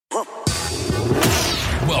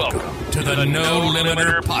to the No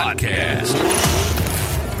Limiter Podcast,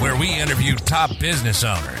 where we interview top business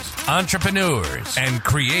owners, entrepreneurs, and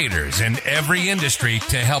creators in every industry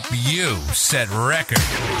to help you set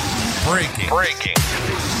record-breaking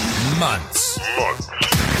months.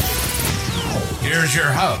 Here's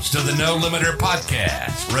your host of the No Limiter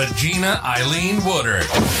Podcast, Regina Eileen Woodard.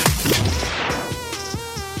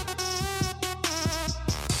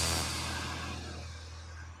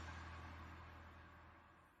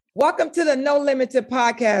 Welcome to the No Limiter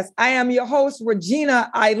Podcast. I am your host,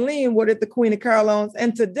 Regina Eileen Woodard, the Queen of Carlones.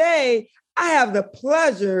 And today I have the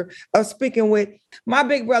pleasure of speaking with my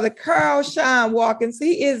big brother, Shawn Watkins.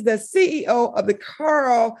 He is the CEO of the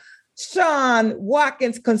Shawn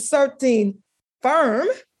Watkins Consulting Firm.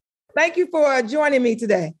 Thank you for joining me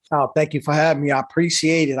today. Oh, thank you for having me. I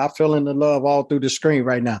appreciate it. I'm feeling the love all through the screen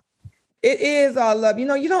right now. It is all love. You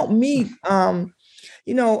know, you don't meet,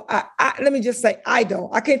 let me just say, I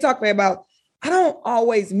can't talk about, I don't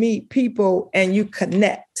always meet people and you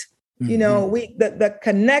connect. Mm-hmm. You know, the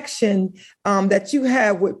connection that you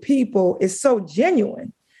have with people is so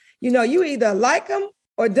genuine. You know, you either like them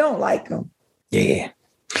or don't like them. Yeah.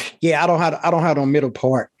 Yeah, I don't have no middle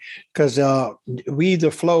part because we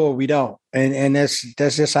either flow or we don't. And that's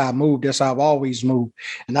just how I move. That's how I've always moved.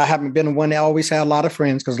 And I haven't been the one that always had a lot of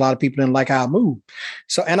friends because a lot of people didn't like how I move.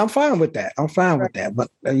 So, and I'm fine with that. With that.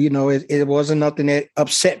 But, it wasn't nothing that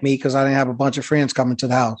upset me because I didn't have a bunch of friends coming to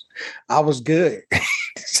the house. I was good.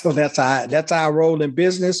 So that's how I roll in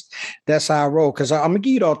business. That's how I roll because I'm going to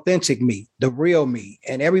give you the authentic me, the real me.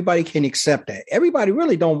 And everybody can accept that. Everybody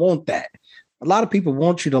really don't want that. A lot of people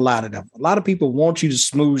want you to lie to them. A lot of people want you to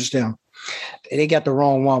smooth them. They got the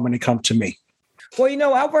wrong one when it comes to me.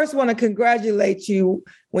 Well, I first want to congratulate you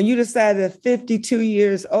when you decided at 52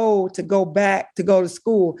 years old to go back, to go to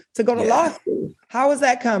school, to go to law school. How is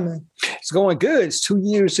that coming? It's going good. It's 2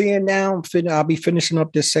 years in now. I'll be finishing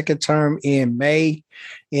up this second term in May.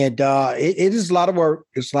 And it is a lot of work.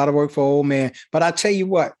 It's a lot of work for old man. But I tell you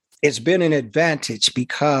what. It's been an advantage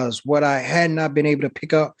because what I had not been able to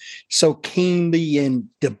pick up so keenly in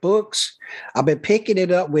the books, I've been picking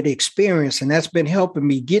it up with experience, and that's been helping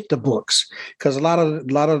me get the books. Because a lot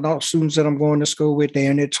of students that I'm going to school with,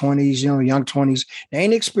 they're in their 20s, young 20s, they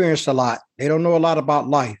ain't experienced a lot. They don't know a lot about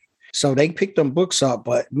life. So they pick them books up.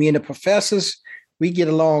 But me and the professors, we get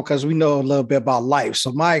along because we know a little bit about life.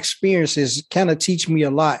 So my experiences kind of teach me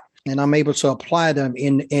a lot. And I'm able to apply them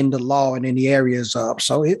in the law and in the areas of.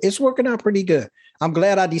 So it's working out pretty good. I'm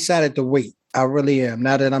glad I decided to wait. I really am.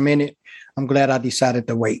 Now that I'm in it, I'm glad I decided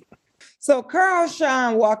to wait. So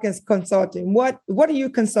Shawn Watkins Consulting, what do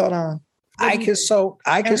you consult on? I consult.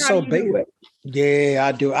 Yeah,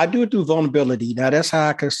 I do. I do it through vulnerability. Now that's how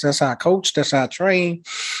I coach. That's how I train.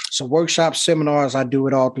 So workshops, seminars, I do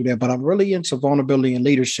it all through there. But I'm really into vulnerability and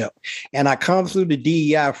leadership. And I come through the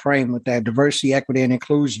DEI frame with that diversity, equity, and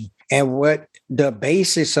inclusion. And what the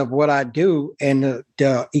basis of what I do and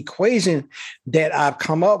the equation that I've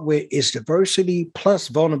come up with is diversity plus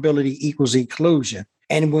vulnerability equals inclusion.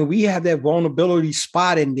 And when we have that vulnerability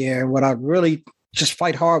spot in there, what I really just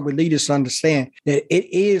fight hard with leaders to understand that it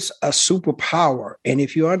is a superpower. And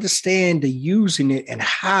if you understand the using it and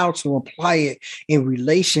how to apply it in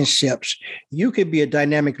relationships, you could be a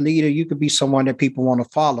dynamic leader. You could be someone that people want to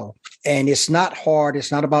follow. And it's not hard.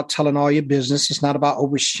 It's not about telling all your business. It's not about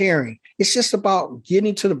oversharing. It's just about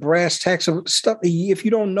getting to the brass tacks of stuff. If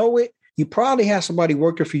you don't know it, you probably have somebody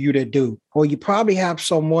working for you that do, or you probably have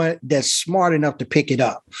someone that's smart enough to pick it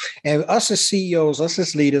up. And us as CEOs, us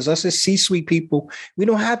as leaders, us as C-suite people, we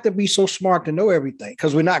don't have to be so smart to know everything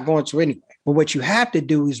because we're not going to anyway. But what you have to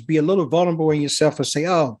do is be a little vulnerable in yourself and say,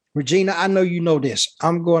 oh, Regina, I know you know this.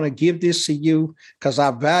 I'm going to give this to you because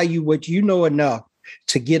I value what you know enough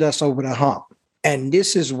to get us over the hump. And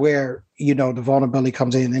this is where, the vulnerability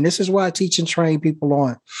comes in. And this is why I teach and train people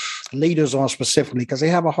on, leaders on specifically, because they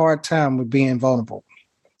have a hard time with being vulnerable.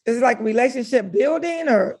 Is it like relationship building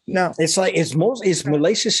or no? It's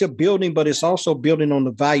relationship building, but it's also building on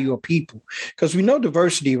the value of people. Because we know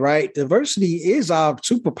diversity, right? Diversity is our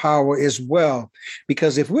superpower as well.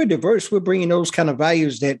 Because if we're diverse, we're bringing those kind of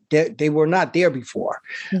values that they were not there before.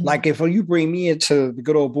 Mm-hmm. Like if you bring me into the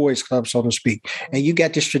good old boys club, so to speak, and you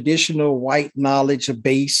got this traditional white knowledge of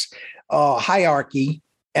base hierarchy,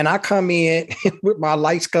 and I come in with my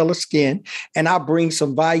light colored skin and I bring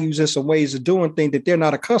some values and some ways of doing things that they're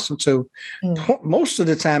not accustomed to. Mm. Most of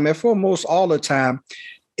the time, and for most all the time,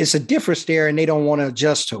 it's a difference there and they don't want to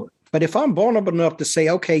adjust to it. But if I'm vulnerable enough to say,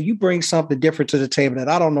 okay, you bring something different to the table that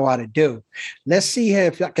I don't know how to do, let's see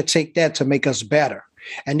if I could take that to make us better.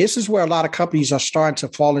 And this is where a lot of companies are starting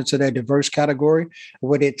to fall into that diverse category,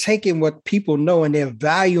 where they're taking what people know and they're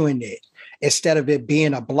valuing it instead of it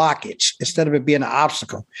being a blockage, instead of it being an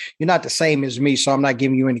obstacle. You're not the same as me, so I'm not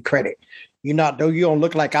giving you any credit. You're not, though you don't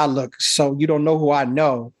look like I look, so you don't know who I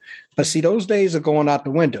know. But see, those days are going out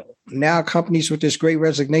the window. Now companies with this great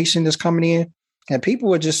resignation that's coming in, and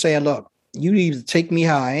people are just saying, look, you either take me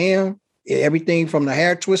how I am, everything from the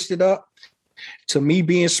hair twisted up to me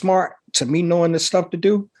being smart, to me knowing the stuff to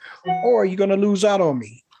do, or you're going to lose out on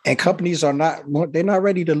me. And companies are not, they're not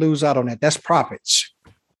ready to lose out on that. That's profits.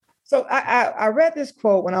 So I read this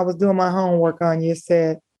quote when I was doing my homework on you. It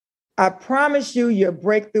said, I promise you your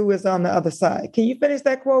breakthrough is on the other side. Can you finish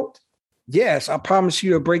that quote? Yes, I promise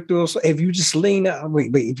you a breakthrough. If you just lean out,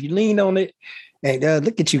 if you lean on it, and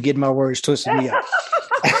look at you getting my words twisted me up.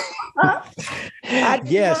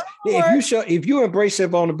 Yes, if you embrace that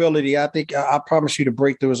vulnerability, I think I promise you the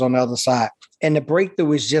breakthrough is on the other side. And the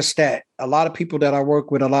breakthrough is just that. A lot of people that I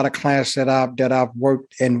work with, a lot of clients that I've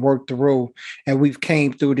worked through, and we've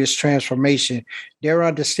came through this transformation, they're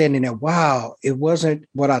understanding that, wow, it wasn't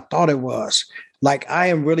what I thought it was. Like I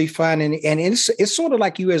am really finding, and it's sort of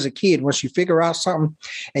like you as a kid, once you figure out something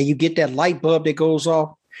and you get that light bulb that goes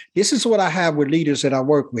off. This is what I have with leaders that I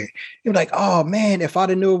work with. You're like, oh man, if I'd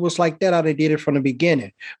have knew it was like that, I'd have did it from the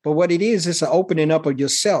beginning. But what it is, it's an opening up of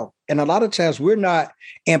yourself. And a lot of times we're not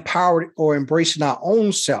empowered or embracing our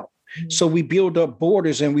own self. Mm-hmm. So we build up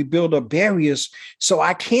borders and we build up barriers. So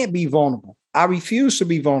I can't be vulnerable. I refuse to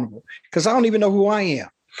be vulnerable because I don't even know who I am.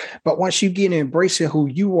 But once you get embracing who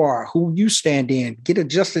you are, who you stand in, get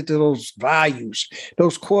adjusted to those values,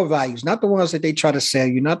 those core values, not the ones that they try to sell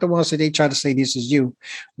you, not the ones that they try to say this is you.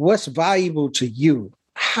 What's valuable to you,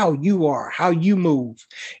 how you are, how you move.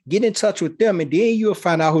 Get in touch with them, and then you'll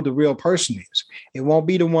find out who the real person is. It won't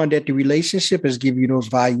be the one that the relationship has given you those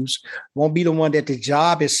values. It won't be the one that the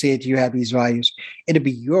job has said you have these values. It'll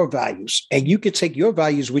be your values. And you can take your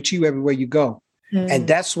values with you everywhere you go. And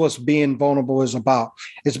that's what being vulnerable is about.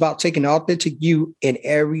 It's about taking authentic you in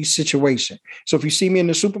every situation. So if you see me in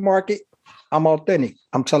the supermarket, I'm authentic.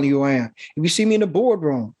 I'm telling you who I am. If you see me in the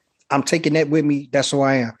boardroom, I'm taking that with me. That's who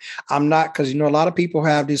I am. I'm not, because, a lot of people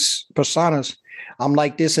have these personas. I'm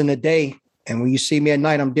like this in the day. And when you see me at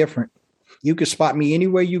night, I'm different. You can spot me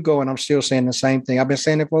anywhere you go, and I'm still saying the same thing. I've been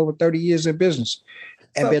saying it for over 30 years in business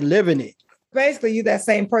and been living it. Basically, you that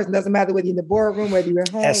same person. Doesn't matter whether you're in the boardroom, whether you're at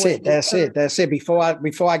home. That's it.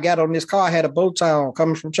 Before I got on this car, I had a bow tie on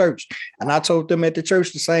coming from church. And I told them at the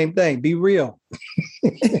church the same thing. Be real.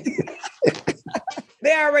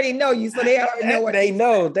 They already know you, so they already know what they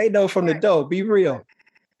know. They know from the door. Be real.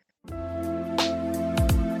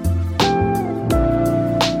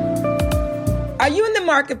 Are you in the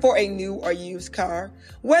market for a new or used car?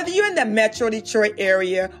 Whether you're in the Metro Detroit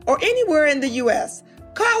area or anywhere in the U.S.,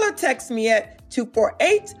 call or text me at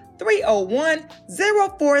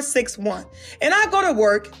 248-301-0461. And I go to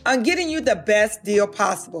work on getting you the best deal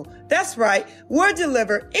possible. That's right. We're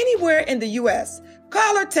delivered anywhere in the U.S.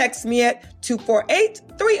 Call or text me at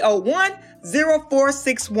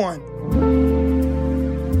 248-301-0461.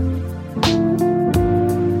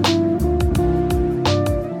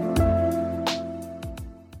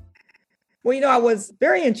 Well, I was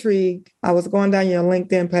very intrigued. I was going down your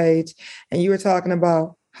LinkedIn page and you were talking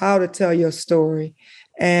about how to tell your story.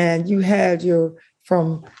 And you had I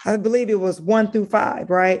believe it was 1 through 5,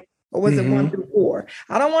 right? Or was it 1 through 4?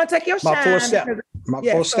 I don't want to take your shine. My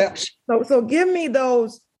 4 steps. So give me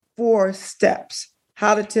those 4 steps,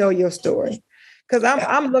 how to tell your story. Because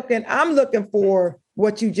I'm looking for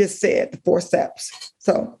what you just said, the 4 steps.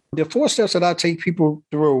 So the 4 steps that I take people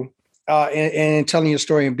through and telling your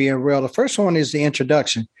story and being real. The first one is the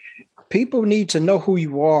introduction. People need to know who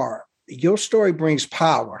you are. Your story brings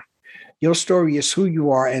power. Your story is who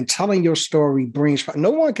you are, and telling your story brings power.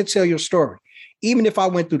 No one can tell your story. Even if I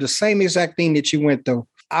went through the same exact thing that you went through,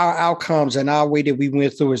 our outcomes and our way that we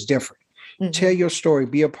went through is different. Mm-hmm. Tell your story,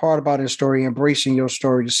 be a part about your story, embracing your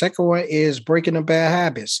story. The second one is breaking the bad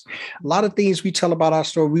habits. A lot of things we tell about our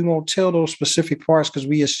story, we won't tell those specific parts because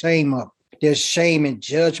we are ashamed of. There's shame and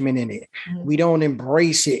judgment in it. Mm-hmm. We don't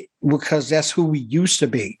embrace it because that's who we used to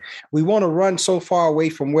be. We want to run so far away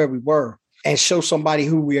from where we were and show somebody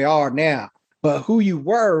who we are now. But who you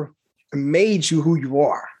were made you who you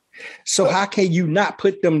are. So how can you not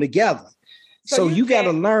put them together? So you got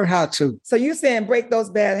to learn how to. So you saying break those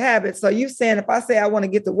bad habits. So you saying if I say I want to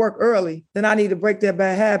get to work early, then I need to break that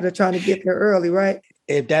bad habit of trying to get there early, right?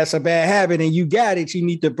 If that's a bad habit and you got it, you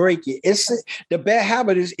need to break it. It's the bad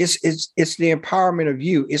habit is the empowerment of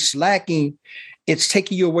you. It's lacking. It's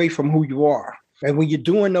taking you away from who you are. And when you're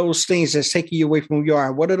doing those things that's taking you away from who you are,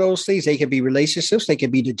 and what are those things? They can be relationships. They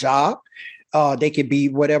can be the job. They could be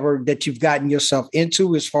whatever that you've gotten yourself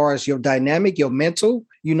into as far as your dynamic, your mental,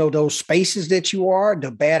 those spaces that you are,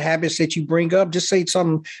 the bad habits that you bring up. Just say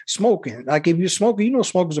something, smoking. Like if you're smoking,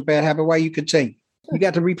 smoking is a bad habit. Why you continue? You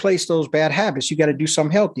got to replace those bad habits. You got to do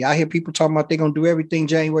something healthy. I hear people talking about they're going to do everything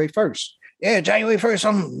January 1st. Yeah, January 1st,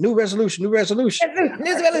 some new resolution.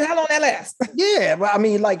 How long that lasts? Yeah, well,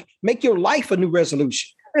 make your life a new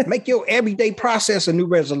resolution. Make your everyday process a new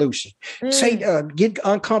resolution. Say, get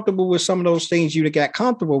uncomfortable with some of those things you got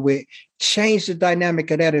comfortable with. Change the dynamic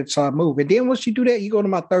of that and start moving. Then once you do that, you go to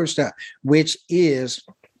my third step, which is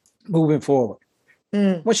moving forward.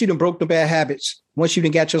 Once you done broke the bad habits, once you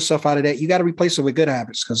done got yourself out of that, you got to replace it with good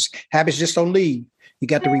habits because habits just don't leave. You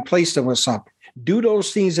got to replace them with something. Do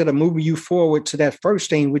those things that are moving you forward to that first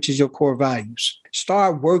thing, which is your core values.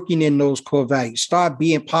 Start working in those core values. Start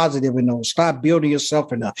being positive in those. Start building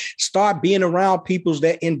yourself in those. Start being around people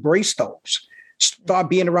that embrace those. Start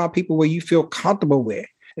being around people where you feel comfortable with.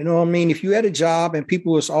 You know what I mean? If you had a job and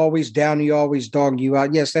people was always down and you always dogging you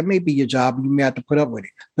out, yes, that may be your job. You may have to put up with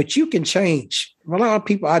it, but you can change. A lot of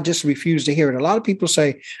people, I just refuse to hear it. A lot of people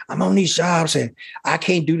say, I'm on these jobs and I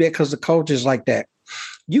can't do that because the culture is like that.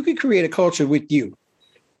 You can create a culture with you.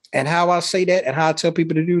 And how I say that and how I tell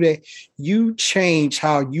people to do that, you change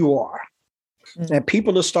how you are. And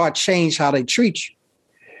people will start change how they treat you.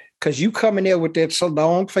 Because you come in there with that so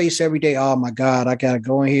long face every day. Oh, my God, I got to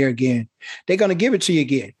go in here again. They're going to give it to you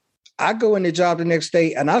again. I go in the job the next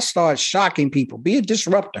day and I start shocking people. Be a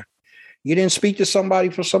disruptor. You didn't speak to somebody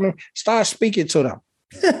for something. Start speaking to them.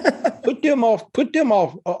 Put them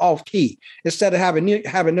off key instead of having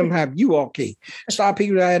them have you off key. Start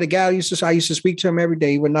people. I had a guy I used to speak to him every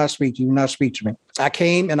day. He would not speak to you. Would not speak to me. I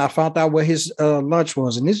came and I found out what his lunch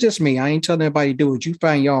was, and it's just me. I ain't telling anybody to do it. You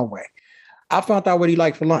find your own way. I found out what he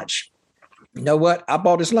liked for lunch. You know what? I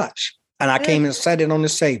bought his lunch, and I came and sat it on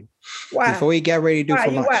his table. Why? Before he got ready to do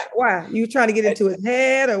for lunch. Why? You trying to get into his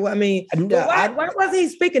head, or what? I mean, why wasn't he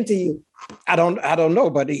speaking to you? I don't know,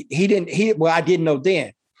 but he didn't. I didn't know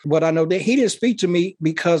then. But I know that he didn't speak to me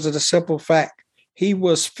because of the simple fact he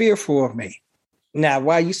was fearful of me. Now,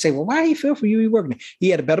 why you say, well, why he fearful you? He working? He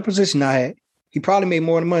had a better position I had. He probably made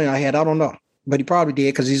more than money I had. I don't know, but he probably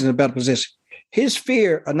did because he's in a better position. His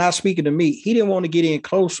fear of not speaking to me, he didn't want to get in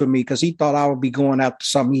close with me because he thought I would be going after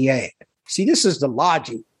something he had. See, this is the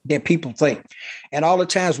logic that people think. And all the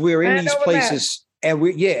times we're in these places and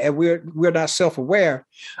we're not self-aware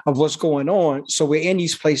of what's going on. So we're in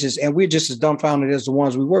these places and we're just as dumbfounded as the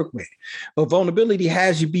ones we work with. But vulnerability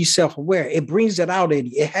has you be self-aware. It brings that out in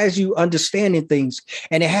you. It has you understanding things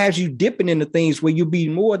and it has you dipping into things where you be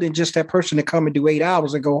more than just that person to come and do 8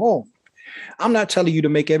 hours and go home. I'm not telling you to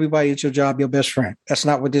make everybody at your job your best friend. That's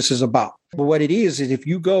not what this is about. But what it is if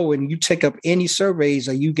you go and you take up any surveys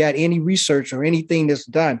or you got any research or anything that's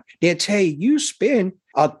done, they'll tell you spend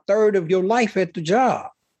a third of your life at the job.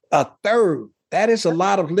 A third. That is a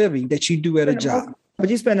lot of living that you do at a job. But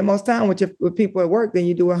you spend the most time with people at work than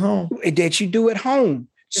you do at home. That you do at home.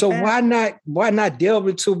 So why not delve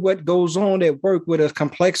into what goes on at work with a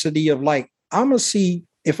complexity of I'm going to see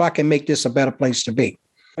if I can make this a better place to be.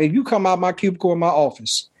 If you come out my cubicle in my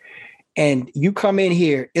office and you come in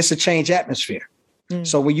here, it's a change atmosphere.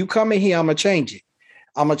 So when you come in here, I'm going to change it.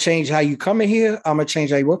 I'm going to change how you come in here. I'm going to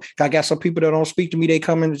change how you work. I got some people that don't speak to me. They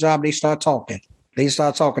come in the job, they start talking.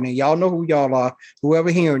 And y'all know who y'all are, whoever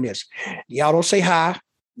hearing this. Y'all don't say hi.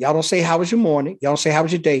 Y'all don't say, how was your morning? Y'all don't say, how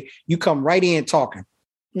was your day? You come right in talking.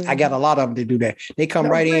 I got a lot of them to do that. They come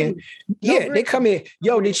in. They come in.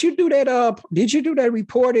 Yo, did you do that? Did you do that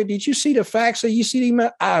report? Or did you see the facts? Or you see the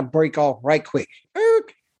email? I break off right quick.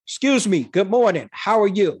 Excuse me. Good morning. How are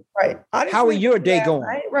you? Right. How are your day going?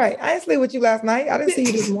 Right. I didn't sleep with you last night. I didn't see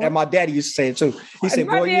you this morning. And my daddy used to say it too. He said,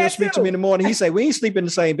 boy, you don't speak to me in the morning. He said, we ain't sleep in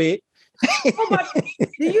the same bed. Do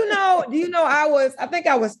you know, I think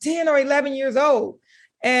I was 10 or 11 years old.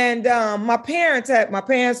 And my parents had,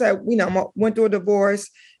 went through a divorce.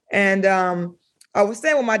 And I was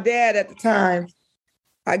staying with my dad at the time.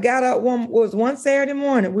 I got up one Saturday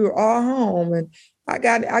morning. We were all home. And I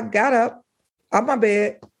got up out my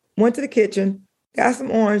bed, went to the kitchen, got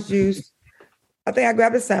some orange juice. I think I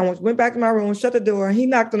grabbed a sandwich, went back to my room, shut the door. And he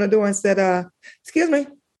knocked on the door and said, excuse me,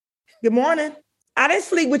 good morning. I didn't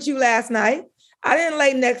sleep with you last night. I didn't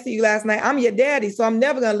lay next to you last night. I'm your daddy, so I'm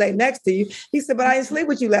never going to lay next to you. He said, but I didn't sleep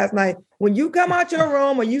with you last night. When you come out your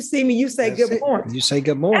room or you see me, you say good morning. You say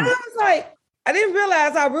good morning. And I was like, I didn't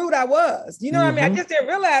realize how rude I was. You know what I mean? I just didn't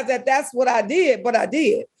realize that that's what I did, but I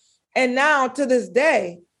did. And now to this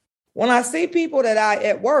day, when I see people that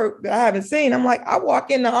at work that I haven't seen, I'm like, I walk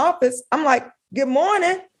in the office, I'm like, good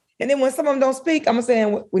morning. And then when some of them don't speak, I'm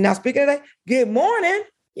saying, we're not speaking today. Good morning,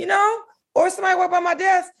 or somebody walk by my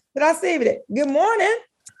desk that I saved it. Good morning.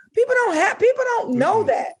 People don't know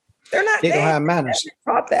that. They don't have manners.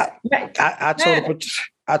 Taught that.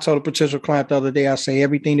 I told a potential client the other day, I say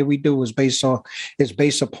everything that we do is based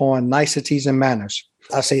upon niceties and manners.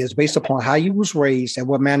 I say it's based upon how you was raised and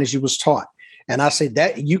what manners you was taught. And I say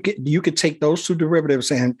that you could take those two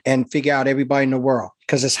derivatives and figure out everybody in the world,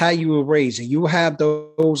 because it's how you were raised. And you have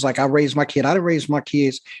those, like I raised my kid. I didn't raise my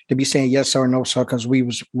kids to be saying yes sir, no sir, because we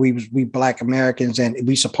Black Americans and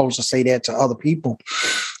we supposed to say that to other people.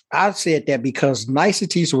 I said that because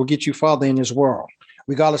niceties will get you farther in this world,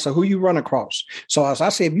 regardless of who you run across. So as I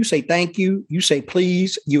say, if you say thank you, you say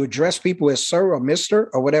please, you address people as sir or mister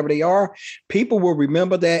or whatever they are, people will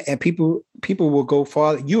remember that, and people will go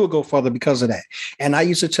farther. You will go farther because of that. And I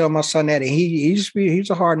used to tell my son that, and he's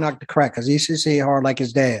a hard knock to crack, because he's just hard like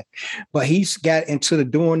his dad. But he's got into the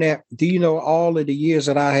doing that. Do you know all of the years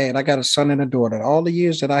that I got a son and a daughter, all the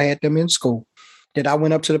years that I had them in school, that I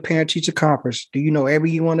went up to the parent-teacher conference. Do you know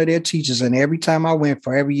every one of their teachers, and every time I went,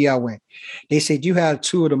 for every year I went, they said, you have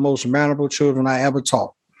two of the most memorable children I ever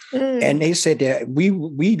taught. And they said that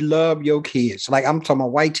we love your kids. Like, I'm talking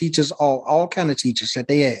about white teachers, all kind of teachers that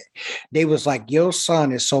they had. They was like, your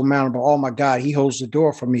son is so memorable. Oh my God, he holds the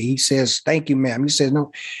door for me. He says, thank you, ma'am. He says,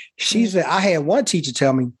 no. She said, I had one teacher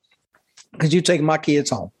tell me, could you take my kids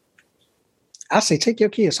home? I said, take your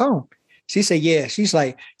kids home. She said, yeah. She's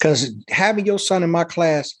like, because having your son in my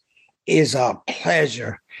class is a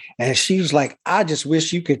pleasure. And she was like, I just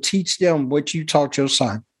wish you could teach them what you taught your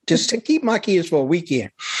son, just to keep my kids for a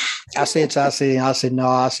weekend. I said, no.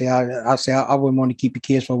 I wouldn't want to keep your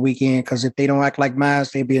kids for a weekend, because if they don't act like mine,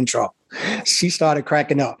 they'd be in trouble. She started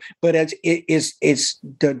cracking up. But it's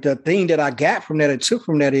the thing that I got from that, and took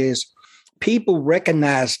from that, is people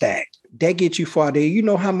recognize that. They get you far there. You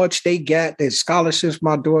know how much they got, the scholarships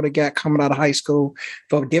my daughter got coming out of high school,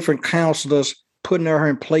 for different counselors putting her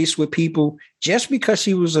in place with people, just because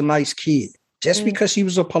she was a nice kid, just because she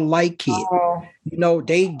was a polite kid.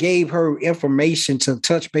 They gave her information to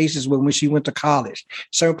touch bases with when she went to college.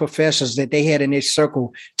 Certain professors that they had in their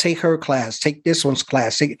circle, take her class, take this one's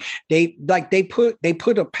class. They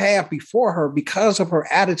put a path before her because of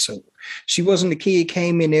her attitude. She wasn't the kid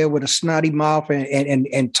came in there with a snotty mouth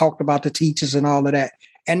and talked about the teachers and all of that.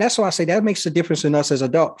 And that's why I say that makes a difference in us as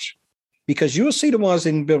adults, because you'll see the ones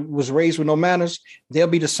that was raised with no manners. They'll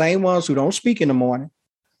be the same ones who don't speak in the morning,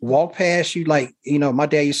 walk past you like, my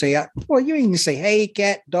dad used to say, well, you ain't even say, hey,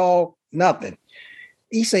 cat, dog, nothing.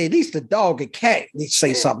 He say, at least the dog and cat, they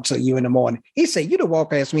say something to you in the morning. He say, you don't walk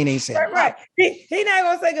past me and ain't say, right. He not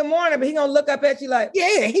going to say good morning, but he going to look up at you like,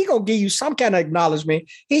 yeah, he going to give you some kind of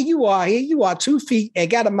acknowledgement. Here you are 2 feet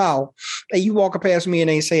and got a mouth, and you walking past me and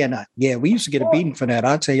ain't saying nothing. Yeah, we used to get a beating for that.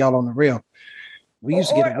 I'll tell y'all on the real. We used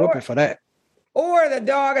to get a whooping for that. Or the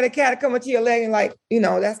dog or the cat coming to your leg and like,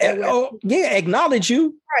 that's the way. Acknowledge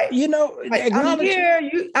you. Right. Like, acknowledge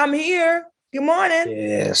I'm here. Good morning.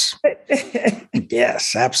 Yes.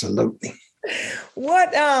 Yes, absolutely.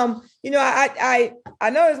 What I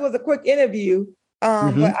know this was a quick interview,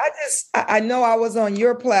 but I know I was on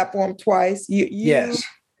your platform twice. Yes.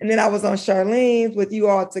 And then I was on Charlene's with you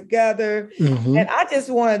all together. And I just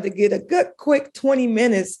wanted to get a good quick 20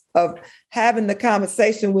 minutes of having the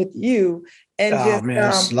conversation with you. And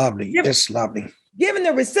it's lovely. It's lovely. Giving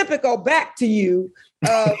the reciprocal back to you.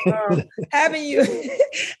 Having you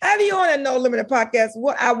on a No Limit podcast.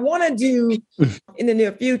 What I want to do in the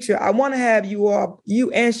near future, I want to have you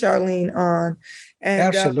and Charlene on, and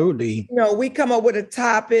absolutely, we come up with a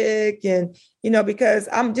topic, and because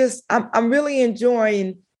I'm really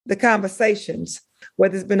enjoying the conversations,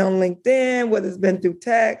 whether it's been on LinkedIn, whether it's been through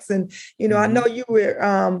text, and I know you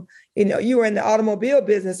were you were in the automobile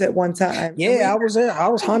business at one time. Yeah, I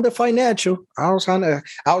was Honda Financial. I was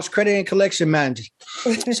credit and collection manager.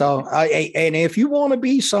 So and if you want to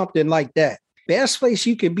be something like that, best place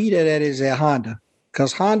you can be that at is at Honda,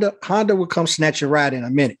 because Honda will come snatch your ride in a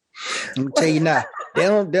minute. Let me tell you now.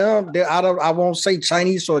 I won't say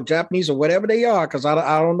Chinese or Japanese or whatever they are, because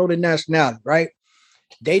I don't know the nationality, right?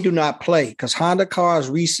 They do not play, because Honda cars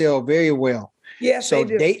resell very well. Yes, so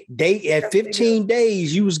they at 15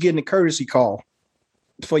 days, you was getting a courtesy call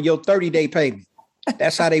for your 30-day payment.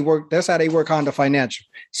 That's how they work. That's how they work Honda Financial.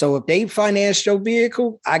 So if they finance your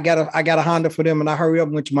vehicle, I got a Honda for them, and I hurry up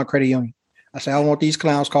and went to my credit union. I said, I don't want these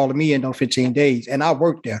clowns calling me in 15 days. And I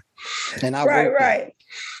worked there. And I worked there.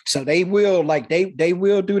 So they will they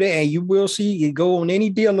will do that, and you will see you go on any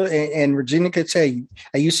dealer, and Regina could tell you,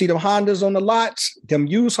 and you see them Hondas on the lots, them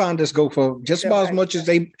used Hondas go for just about as much as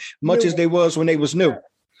they was when they was new.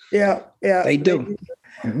 Yeah. They do.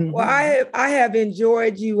 Mm-hmm. Well, I have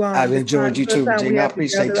enjoyed you. I've enjoyed you too, Regina. I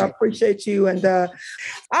appreciate you. I appreciate you, and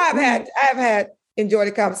I've had enjoyed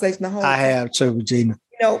the conversation the whole time. I have too, Regina.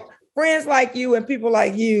 Friends like you and people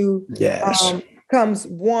like you, yes, comes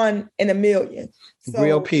one in a million. So,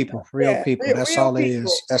 real people. That's all it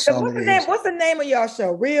is. That's all it is. What's the name of y'all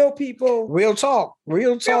show? Real People. Real Talk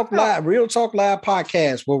Live. Real Talk Live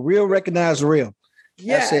podcast. Well, real recognize real.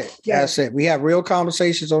 That's it. That's it. We have real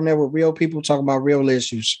conversations on there with real people talking about real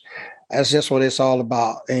issues. That's just what it's all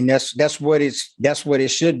about. And that's what it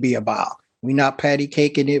should be about. We're not patty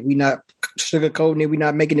caking it. We're not sugarcoating it. We're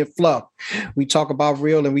not making it fluff. We talk about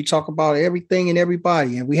real and we talk about everything and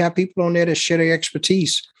everybody. And we have people on there that share their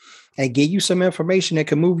expertise and give you some information that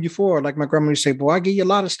can move you forward. Like my grandma would say, boy, I give you a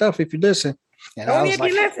lot of stuff if you listen. And only if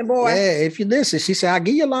you listen, boy. Yeah, if you listen. She said, I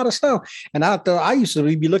give you a lot of stuff. And I thought I used to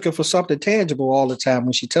be looking for something tangible all the time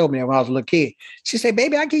when she told me that when I was a little kid. She said,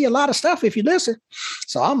 baby, I give you a lot of stuff if you listen.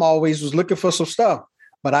 So I'm always was looking for some stuff.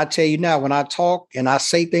 But I tell you now, when I talk and I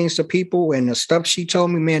say things to people and the stuff she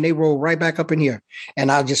told me, man, they roll right back up in here.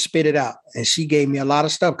 And I just spit it out. And she gave me a lot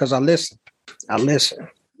of stuff because I listened.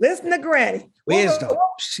 Listen to Granny. Wisdom.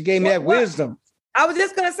 She gave me that wisdom. I was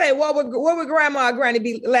just gonna say, what would Grandma or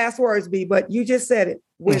Granny last words be? But you just said it.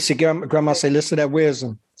 She grandma said, listen to that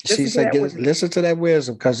wisdom. She said, listen to that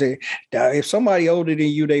wisdom, because if somebody older than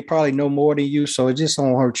you, they probably know more than you. So it just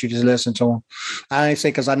don't hurt you to listen to them. I ain't say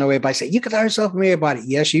because I know everybody say you can learn something from everybody.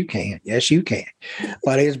 Yes, you can. Yes, you can.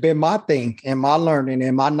 But it's been my thing and my learning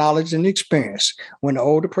and my knowledge and experience. When the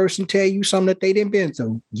older person tell you something that they didn't been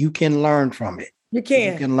through, you can learn from it. You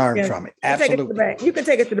can. You can learn from it. Absolutely. You can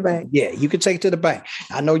take it to the bank. Yeah, you can take it to the bank.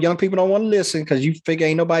 I know young people don't want to listen because you figure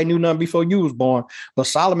ain't nobody knew nothing before you was born. But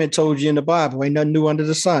Solomon told you in the Bible, ain't nothing new under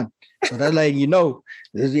the sun. So that letting you know,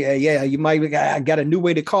 you might got a new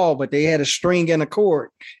way to call, but they had a string and a cord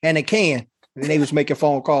and a can, and they was making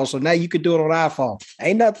phone calls. So now you could do it on iPhone.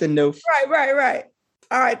 Ain't nothing new. Right.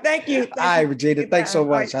 All right, thank you. All right, Regina, thanks so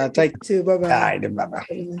much. I'll take you too. Bye-bye. All right,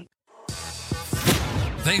 bye-bye.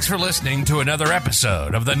 Thanks for listening to another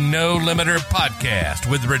episode of the No Limiter Podcast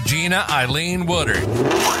with Regina Eileen Woodard.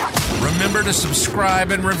 Remember to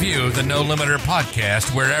subscribe and review the No Limiter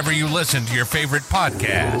Podcast wherever you listen to your favorite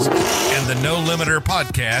podcasts and the No Limiter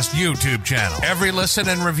Podcast YouTube channel. Every listen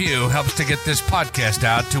and review helps to get this podcast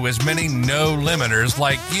out to as many no limiters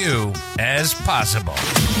like you as possible.